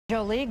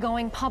Jolie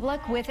going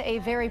public with a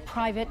very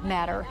private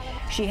matter.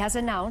 She has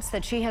announced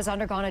that she has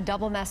undergone a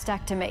double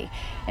mastectomy.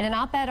 In an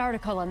op-ed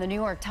article in the New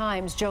York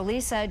Times,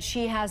 Jolie said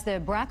she has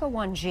the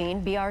BRCA1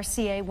 gene,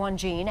 BRCA1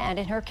 gene, and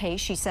in her case,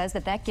 she says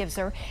that gives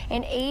her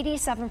an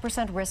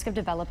 87% risk of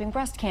developing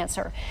breast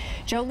cancer.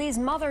 Jolie's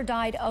mother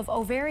died of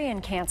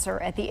ovarian cancer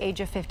at the age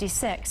of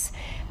 56.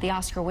 The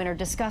Oscar winner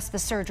discussed the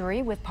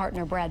surgery with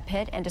partner Brad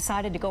Pitt and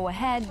decided to go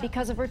ahead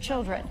because of her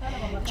children.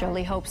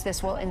 Jolie hopes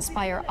this will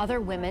inspire other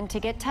women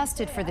to get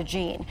tested for the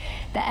gene.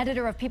 The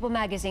editor of People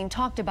magazine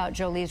talked about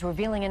Jolie's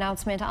revealing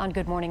announcement on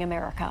Good Morning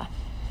America.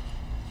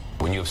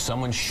 When you have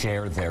someone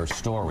share their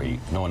story,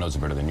 no one knows it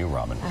better than you,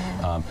 Robin.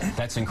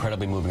 That's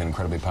incredibly moving and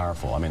incredibly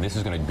powerful. I mean, this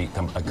is going to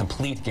become a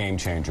complete game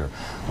changer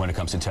when it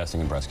comes to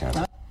testing in breast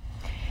cancer.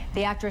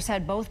 The actress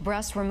had both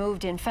breasts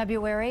removed in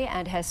February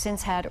and has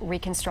since had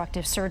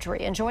reconstructive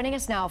surgery. And joining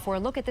us now for a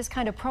look at this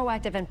kind of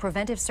proactive and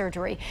preventive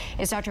surgery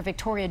is Dr.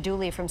 Victoria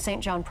Dooley from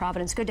St. John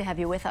Providence. Good to have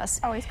you with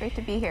us. Always great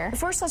to be here.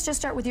 First, let's just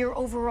start with your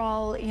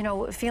overall,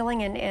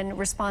 feeling in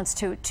response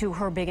to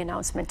her big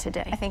announcement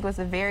today. I think it was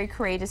a very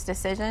courageous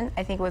decision.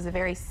 I think it was a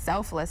very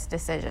selfless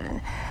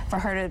decision for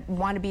her to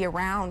want to be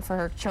around for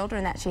her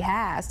children that she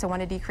has, to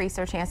want to decrease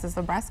her chances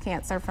of breast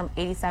cancer from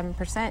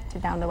 87% to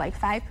down to like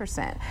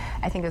 5%.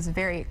 I think it was a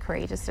very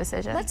courageous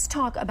decision. Let's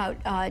talk about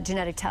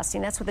genetic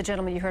testing. That's what the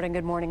gentleman you heard on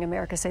Good Morning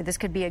America say. This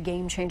could be a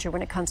game changer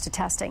when it comes to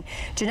testing.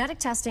 Genetic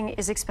testing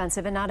is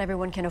expensive, and not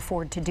everyone can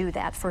afford to do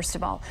that, first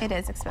of all. It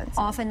is expensive.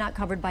 Often not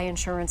covered by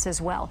insurance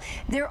as well.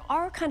 There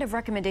are kind of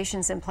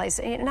recommendations in place.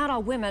 Not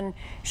all women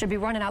should be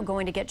running out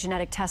going to get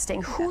genetic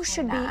testing. Who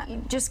should be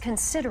just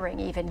considering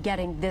even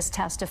getting this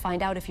test to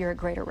find out if you're at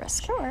greater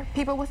risk? Sure.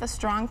 People with a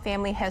strong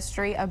family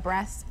history of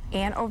breast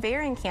and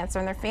ovarian cancer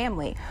in their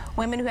family.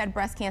 Women who had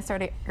breast cancer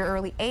at an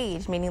early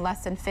age, meaning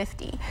less than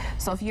 50.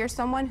 So if you're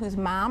someone whose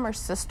mom or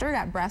sister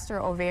got breast or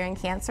ovarian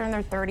cancer in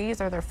their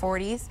 30s or their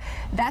 40s,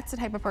 that's the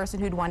type of person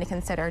who'd want to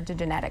consider the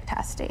genetic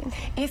testing.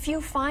 If you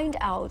find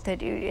out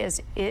that it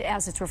is,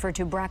 as it's referred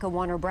to,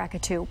 BRCA1 or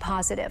BRCA2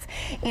 positive,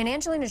 in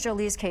Angelina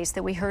Jolie's case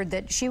that we heard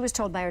that she was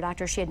told by her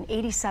doctor she had an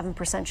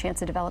 87%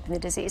 chance of developing the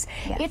disease.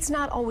 Yes. It's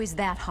not always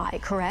that high,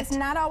 correct? It's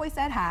not always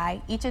that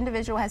high. Each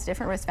individual has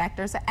different risk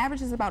factors. The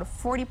average is about a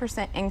 40%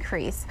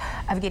 increase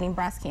of getting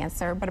breast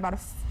cancer, but about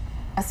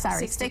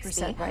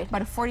 60%, right?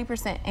 But a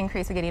 40%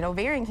 increase of getting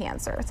ovarian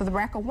cancer. So the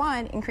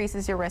BRCA1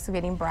 increases your risk of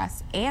getting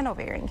breast and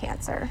ovarian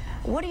cancer.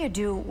 What do you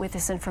do with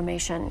this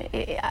information?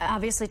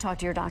 Obviously talk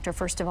to your doctor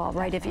first of all,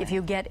 right? If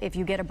you get a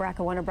BRCA1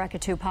 or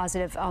BRCA2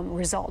 positive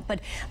result. But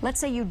let's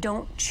say you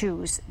don't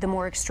choose the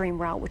more extreme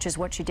route, which is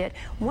what you did.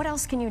 What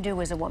else can you do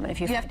as a woman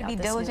if you have to be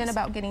diligent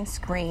about getting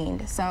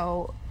screened.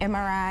 So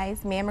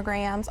MRIs,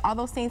 mammograms, all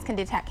those things can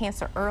detect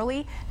cancer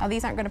early. Now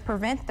these aren't going to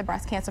prevent the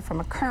breast cancer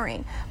from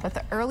occurring, but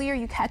the earlier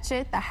you catch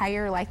it, the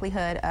higher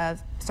likelihood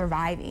of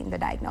surviving the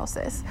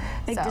diagnosis.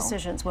 Big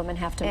decisions women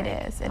have to make.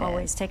 It is.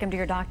 Always take them to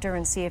your doctor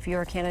and see if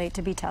you're a candidate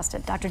to be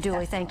tested. Dr.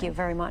 Dooley, thank you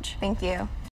very much. Thank you.